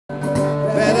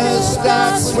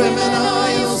start swimming or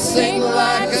you'll sink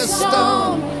like a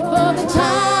stone. For the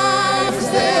times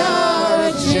they are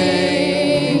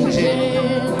a-changing.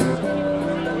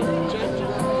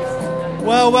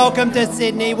 Well, welcome to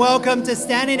Sydney. Welcome to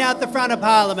standing out the front of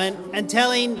Parliament and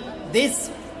telling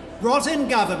this rotten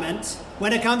government,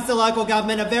 when it comes to local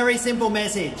government, a very simple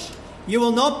message. You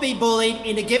will not be bullied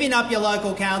into giving up your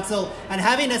local council and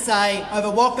having a say over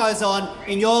what goes on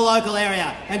in your local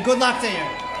area. And good luck to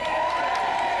you.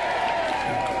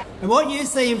 And what you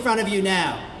see in front of you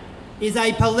now is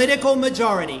a political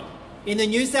majority in the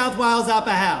New South Wales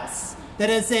Upper House that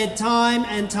has said time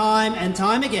and time and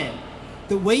time again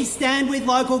that we stand with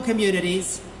local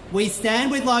communities, we stand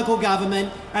with local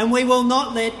government, and we will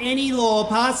not let any law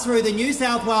pass through the New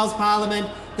South Wales Parliament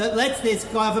that lets this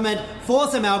government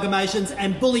force amalgamations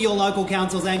and bully your local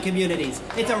councils and communities.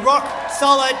 It's a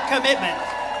rock-solid commitment.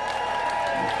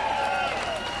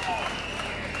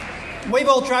 We've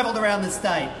all travelled around the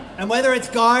state, and whether it's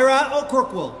Guyra or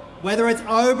Crookwell, whether it's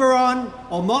Oberon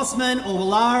or Mossman or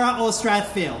Woollahra or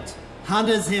Strathfield,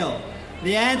 Hunters Hill,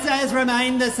 the answer has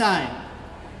remained the same.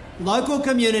 Local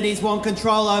communities want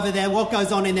control over what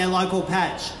goes on in their local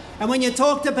patch. And when you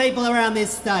talk to people around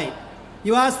this state,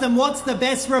 you ask them what's the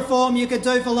best reform you could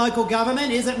do for local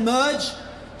government? Is it merge?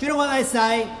 Do you know what they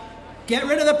say? Get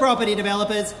rid of the property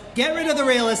developers, get rid of the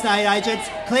real estate agents,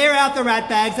 clear out the rat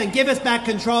bags and give us back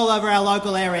control over our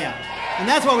local area. And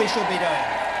that's what we should be doing.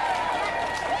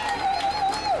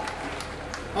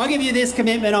 I'll give you this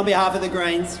commitment on behalf of the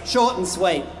Greens, short and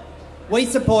sweet. We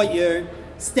support you.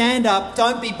 Stand up,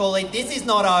 don't be bullied, this is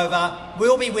not over.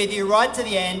 We'll be with you right to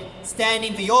the end,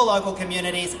 standing for your local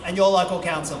communities and your local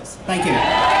councils. Thank you.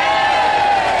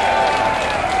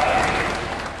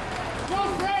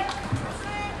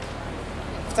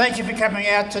 Thank you for coming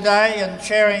out today and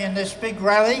sharing in this big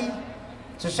rally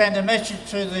to send a message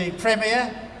to the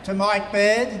Premier, to Mike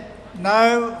Baird: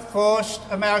 no forced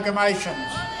amalgamations.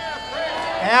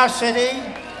 Our city,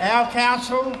 our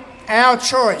council, our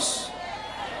choice.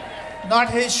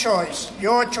 Not his choice,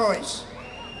 your choice.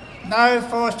 No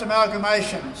forced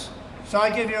amalgamations. So I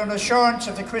give you an assurance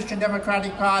of the Christian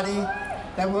Democratic Party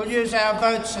that we'll use our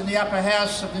votes in the upper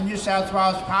house of the New South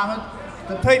Wales Parliament,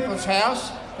 the People's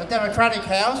House, the Democratic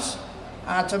House,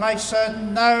 to make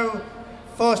certain no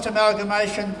forced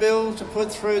amalgamation bill to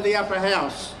put through the upper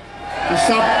house to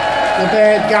stop the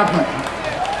bad government.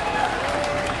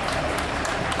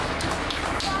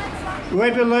 We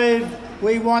believe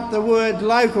we want the word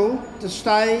local to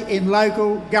stay in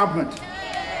local government.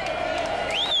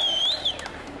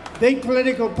 Big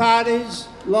political parties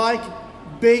like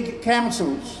big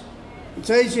councils. It's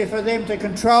easier for them to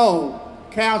control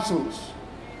councils.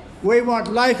 We want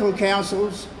local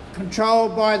councils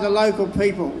controlled by the local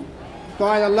people.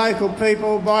 By the local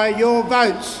people, by your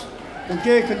votes, that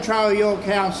you control your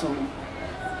council.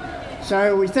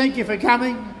 So we thank you for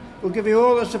coming. We'll give you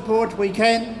all the support we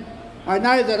can. I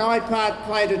know that IPART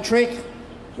played a trick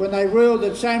when they ruled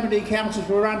that so many councils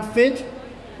were unfit.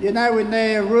 You know, in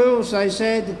their rules they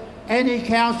said any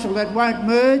council that won't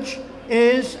merge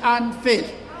is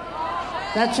unfit.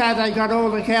 That's how they got all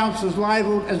the councils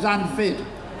labelled as unfit,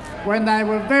 when they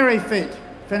were very fit,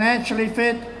 financially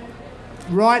fit,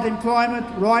 right employment,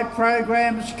 right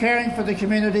programs, caring for the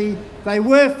community. They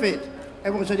were fit.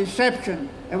 It was a deception.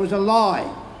 It was a lie.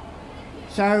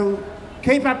 So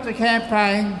keep up the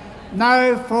campaign.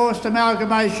 No forced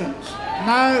amalgamations.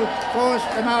 No forced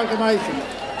amalgamations.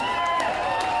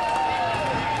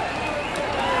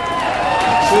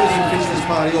 Citizen Fisher's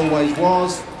Party always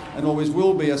was and always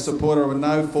will be a supporter of a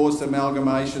no forced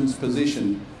amalgamations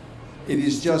position. It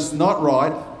is just not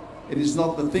right. It is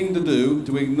not the thing to do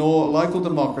to ignore local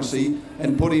democracy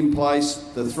and put in place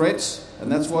the threats,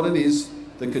 and that's what it is,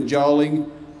 the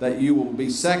cajoling that you will be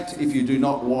sacked if you do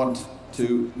not want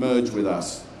to merge with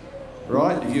us.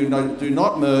 Right? If you do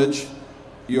not merge,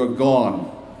 you're gone.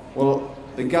 Well,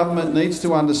 the government needs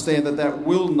to understand that that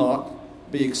will not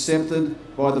be accepted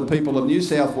by the people of New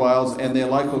South Wales and their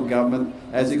local government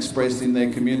as expressed in their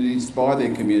communities, by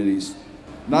their communities.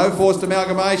 No forced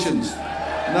amalgamations.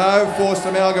 No forced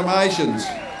amalgamations.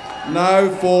 No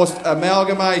forced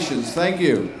amalgamations. Thank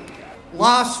you.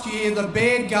 Last year, the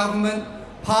Baird government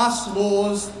passed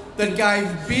laws that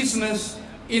gave business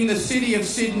in the City of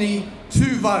Sydney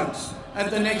 2 votes at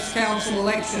the next council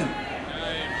election.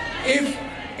 If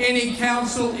any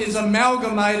council is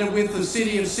amalgamated with the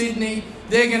City of Sydney,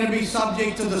 they're going to be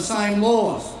subject to the same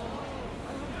laws.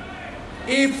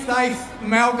 If they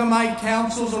amalgamate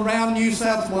councils around New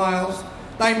South Wales,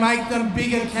 they make them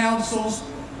bigger councils.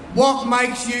 What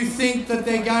makes you think that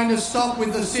they're going to stop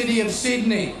with the City of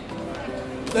Sydney?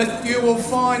 That you will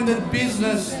find that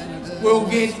business will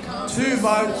get 2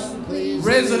 votes,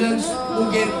 residents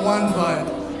will get 1 vote.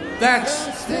 That's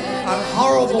a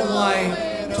horrible way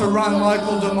to run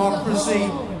local democracy.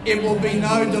 It will be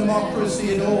no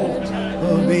democracy at all.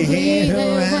 Will be he who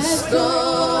has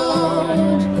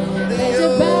stormed.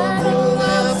 The battle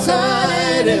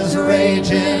outside is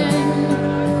raging.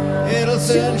 It'll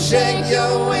soon shake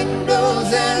your window